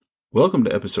Welcome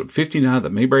to episode 59 of the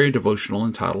Mayberry devotional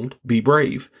entitled Be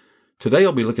Brave. Today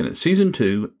I'll be looking at season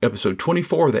 2, episode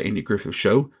 24 of the Andy Griffith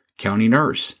Show, County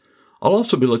Nurse. I'll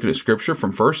also be looking at scripture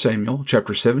from 1 Samuel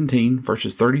chapter 17,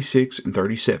 verses 36 and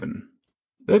 37.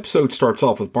 The episode starts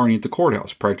off with Barney at the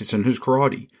courthouse practicing his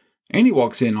karate. Andy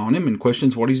walks in on him and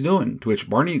questions what he's doing, to which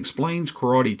Barney explains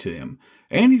karate to him.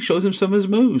 Andy shows him some of his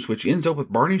moves, which ends up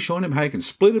with Barney showing him how he can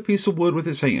split a piece of wood with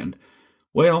his hand.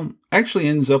 Well, actually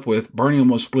ends up with Barney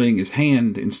almost splitting his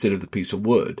hand instead of the piece of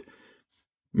wood.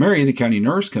 Mary, the county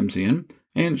nurse, comes in,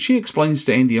 and she explains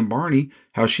to Andy and Barney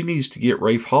how she needs to get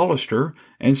Rafe Hollister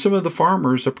and some of the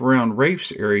farmers up around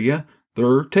Rafe's area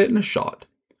their tetanus shot.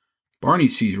 Barney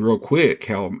sees real quick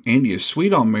how Andy is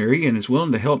sweet on Mary and is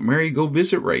willing to help Mary go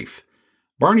visit Rafe.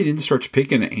 Barney then starts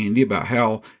picking at Andy about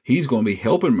how he's going to be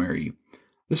helping Mary.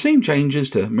 The scene changes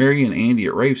to Mary and Andy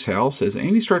at Rafe's house as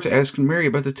Andy starts asking Mary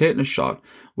about the tetanus shot,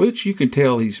 which you can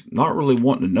tell he's not really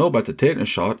wanting to know about the tetanus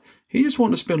shot. He just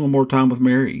wants to spend a little more time with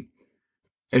Mary.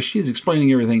 As she's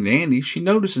explaining everything to Andy, she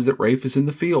notices that Rafe is in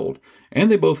the field,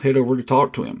 and they both head over to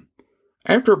talk to him.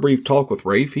 After a brief talk with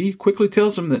Rafe, he quickly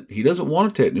tells him that he doesn't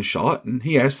want a tetanus shot, and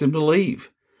he asks them to leave.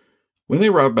 When they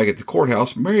arrive back at the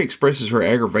courthouse, Mary expresses her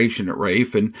aggravation at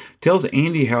Rafe and tells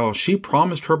Andy how she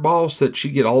promised her boss that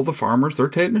she'd get all the farmers their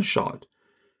tetanus shot.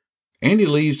 Andy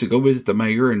leaves to go visit the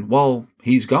mayor, and while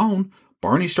he's gone,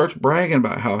 Barney starts bragging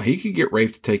about how he could get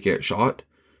Rafe to take that shot.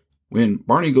 When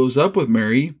Barney goes up with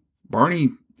Mary,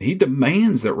 he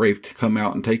demands that Rafe to come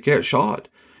out and take that shot.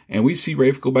 And we see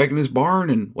Rafe go back in his barn,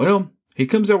 and, well, he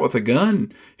comes out with a gun,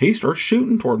 and he starts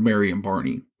shooting toward Mary and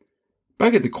Barney.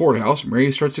 Back at the courthouse,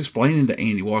 Mary starts explaining to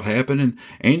Andy what happened, and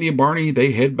Andy and Barney,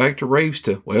 they head back to Rafe's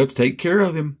to take care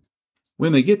of him.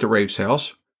 When they get to Rafe's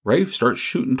house, Rafe starts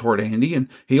shooting toward Andy, and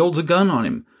he holds a gun on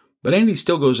him. But Andy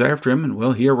still goes after him,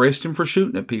 and, he arrests him for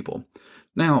shooting at people.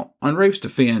 Now, on Rafe's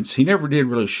defense, he never did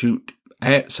really shoot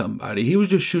at somebody. He was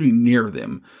just shooting near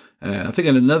them. I think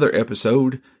in another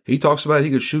episode, he talks about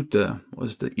he could shoot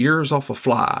the ears off a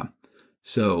fly.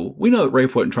 So, we know that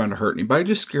Rafe wasn't trying to hurt anybody,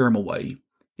 just scare him away.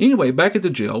 Anyway, back at the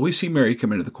jail, we see Mary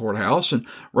come into the courthouse, and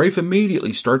Rafe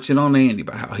immediately starts in on Andy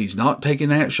about how he's not taking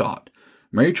that shot.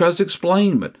 Mary tries to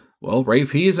explain, but,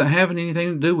 Rafe, he isn't having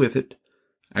anything to do with it.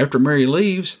 After Mary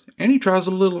leaves, Andy tries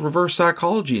a little reverse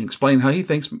psychology and explains how he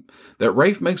thinks that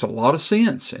Rafe makes a lot of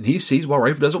sense, and he sees why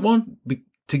Rafe doesn't want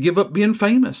to give up being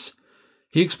famous.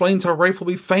 He explains how Rafe will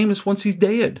be famous once he's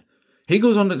dead. He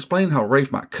goes on to explain how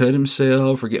Rafe might cut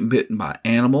himself or get bitten by an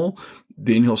animal,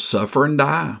 then he'll suffer and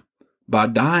die. By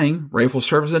dying, Rafe will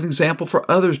serve as an example for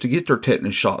others to get their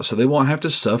tetanus shot so they won't have to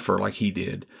suffer like he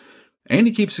did. And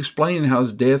he keeps explaining how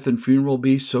his death and funeral will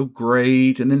be so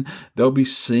great, and then they'll be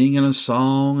singing a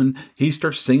song, and he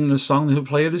starts singing a song that he'll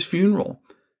play at his funeral.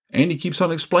 And he keeps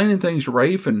on explaining things to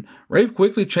Rafe, and Rafe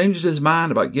quickly changes his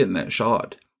mind about getting that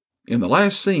shot. In the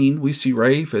last scene, we see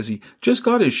Rafe as he just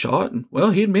got his shot, and,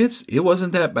 he admits it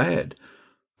wasn't that bad.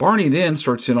 Barney then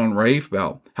starts in on Rafe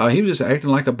about how he was just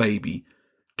acting like a baby.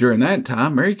 During that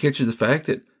time, Mary catches the fact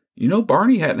that,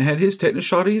 Barney hadn't had his tetanus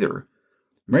shot either.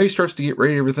 Mary starts to get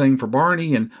ready everything for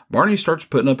Barney, and Barney starts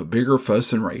putting up a bigger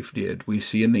fuss than Rafe did, we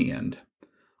see in the end.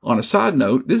 On a side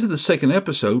note, this is the second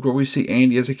episode where we see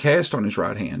Andy has a cast on his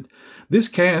right hand. This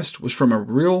cast was from a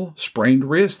real sprained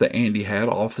wrist that Andy had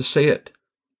off the set.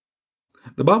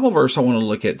 The Bible verse I want to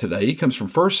look at today comes from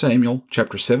 1 Samuel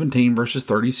chapter 17, verses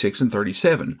 36 and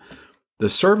 37. The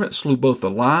servant slew both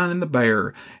the lion and the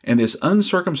bear, and this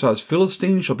uncircumcised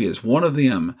Philistine shall be as one of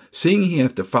them, seeing he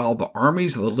hath defiled the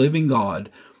armies of the living God.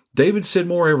 David said,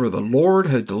 moreover, the Lord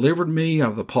hath delivered me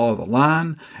out of the paw of the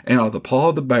lion, and out of the paw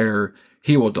of the bear.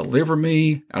 He will deliver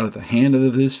me out of the hand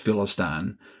of this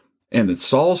Philistine. And that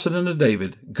Saul said unto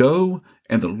David, Go,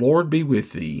 and the Lord be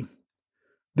with thee.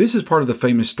 This is part of the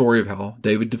famous story of how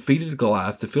David defeated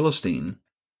Goliath the Philistine.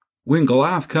 When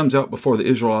Goliath comes out before the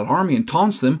Israelite army and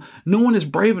taunts them, no one is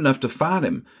brave enough to fight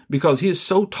him because he is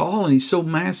so tall and he's so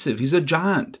massive. He's a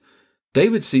giant.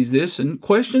 David sees this and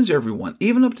questions everyone,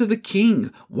 even up to the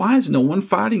king. Why is no one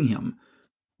fighting him?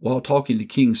 While talking to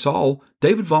King Saul,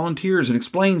 David volunteers and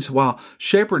explains while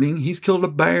shepherding, he's killed a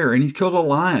bear and he's killed a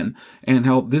lion, and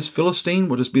how this Philistine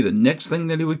will just be the next thing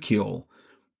that he would kill.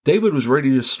 David was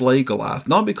ready to slay Goliath,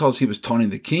 not because he was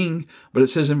taunting the king, but it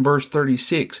says in verse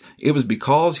 36, it was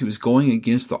because he was going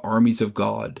against the armies of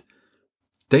God.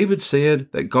 David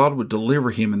said that God would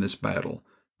deliver him in this battle.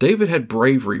 David had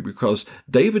bravery because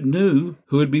David knew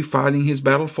who would be fighting his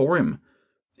battle for him.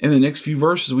 In the next few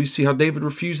verses, we see how David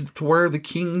refused to wear the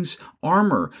king's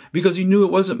armor because he knew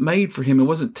it wasn't made for him. It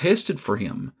wasn't tested for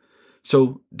him.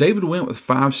 So David went with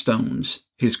 5 stones,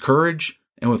 his courage,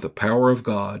 and with the power of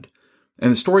God.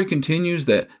 And the story continues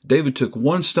that David took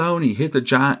one stone, he hit the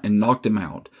giant and knocked him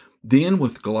out. Then,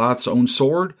 with Goliath's own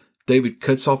sword, David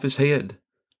cuts off his head.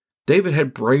 David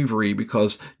had bravery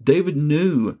because David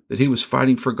knew that he was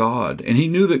fighting for God, and he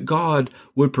knew that God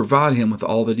would provide him with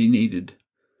all that he needed.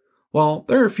 While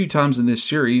there are a few times in this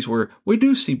series where we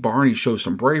do see Barney show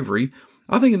some bravery,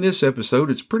 I think in this episode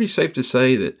it's pretty safe to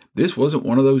say that this wasn't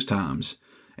one of those times.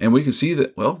 And we can see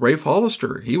that, Rafe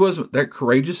Hollister, he wasn't that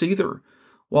courageous either.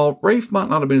 While Rafe might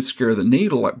not have been scared of the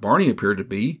needle like Barney appeared to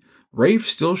be, Rafe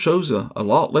still shows a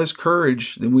lot less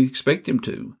courage than we expect him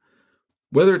to.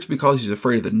 Whether it's because he's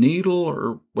afraid of the needle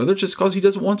or whether it's just because he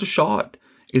doesn't want the shot,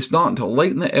 it's not until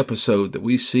late in the episode that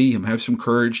we see him have some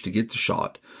courage to get the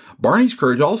shot. Barney's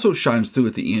courage also shines through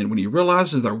at the end when he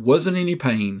realizes there wasn't any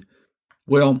pain.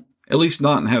 Well, at least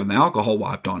not in having the alcohol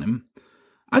wiped on him.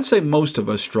 I'd say most of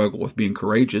us struggle with being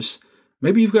courageous.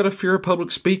 Maybe you've got a fear of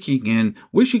public speaking and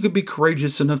wish you could be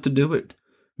courageous enough to do it.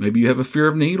 Maybe you have a fear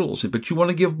of needles, but you want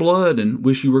to give blood and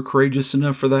wish you were courageous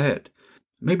enough for that.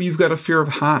 Maybe you've got a fear of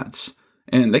heights,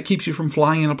 and that keeps you from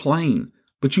flying in a plane,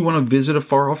 but you want to visit a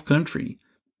far-off country.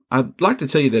 I'd like to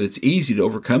tell you that it's easy to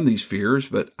overcome these fears,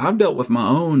 but I've dealt with my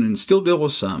own and still deal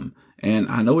with some, and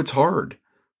I know it's hard.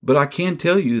 But I can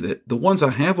tell you that the ones I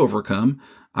have overcome,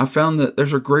 I found that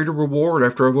there's a greater reward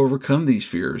after I've overcome these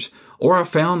fears, or I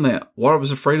found that what I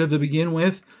was afraid of to begin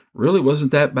with really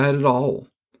wasn't that bad at all.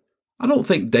 I don't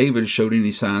think David showed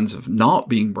any signs of not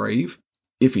being brave.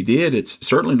 If he did, it's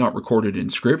certainly not recorded in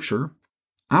Scripture.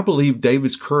 I believe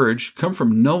David's courage come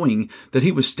from knowing that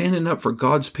he was standing up for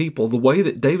God's people the way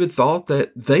that David thought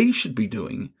that they should be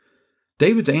doing.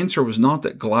 David's answer was not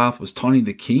that Goliath was taunting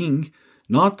the king,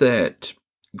 not that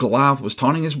Goliath was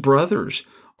taunting his brothers,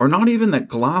 or not even that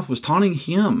Goliath was taunting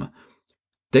him.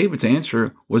 David's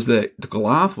answer was that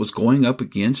Goliath was going up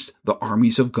against the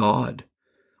armies of God.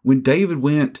 When David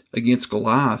went against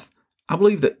Goliath, I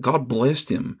believe that God blessed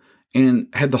him, and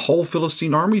had the whole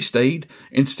Philistine army stayed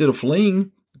instead of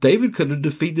fleeing, David could have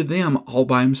defeated them all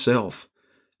by himself.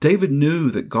 David knew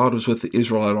that God was with the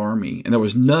Israelite army, and there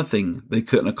was nothing they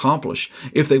couldn't accomplish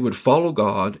if they would follow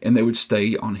God and they would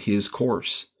stay on his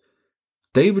course.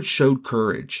 David showed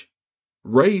courage.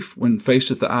 Rafe, when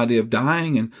faced with the idea of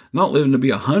dying and not living to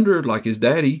be 100 like his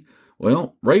daddy,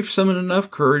 Rafe summoned enough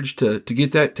courage to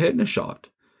get that tetanus shot.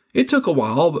 It took a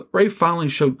while, but Rafe finally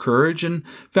showed courage and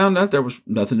found out there was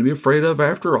nothing to be afraid of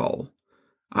after all.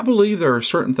 I believe there are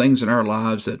certain things in our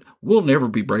lives that we'll never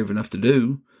be brave enough to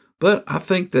do, but I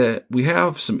think that we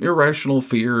have some irrational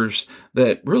fears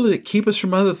that really keep us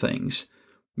from other things.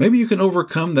 Maybe you can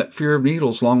overcome that fear of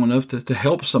needles long enough to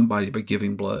help somebody by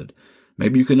giving blood.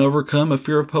 Maybe you can overcome a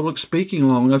fear of public speaking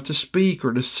long enough to speak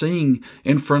or to sing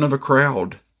in front of a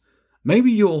crowd.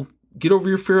 Maybe you'll get over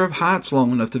your fear of heights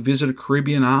long enough to visit a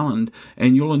Caribbean island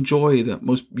and you'll enjoy the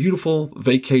most beautiful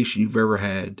vacation you've ever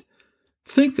had.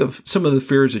 Think of some of the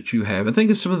fears that you have and think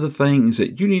of some of the things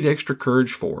that you need extra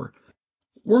courage for.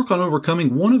 Work on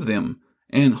overcoming one of them,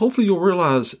 and hopefully you'll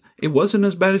realize it wasn't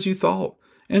as bad as you thought,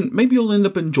 and maybe you'll end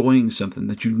up enjoying something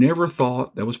that you never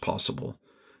thought that was possible.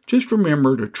 Just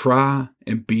remember to try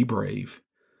and be brave.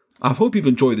 I hope you've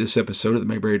enjoyed this episode of the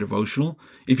Mayberry Devotional.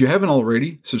 If you haven't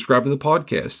already, subscribe to the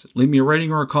podcast, leave me a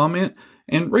rating or a comment,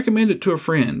 and recommend it to a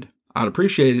friend. I'd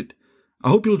appreciate it. I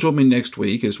hope you'll join me next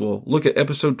week as we'll look at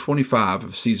episode 25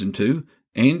 of Season 2,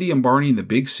 Andy and Barney in the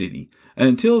Big City. And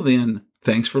until then,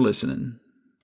 thanks for listening.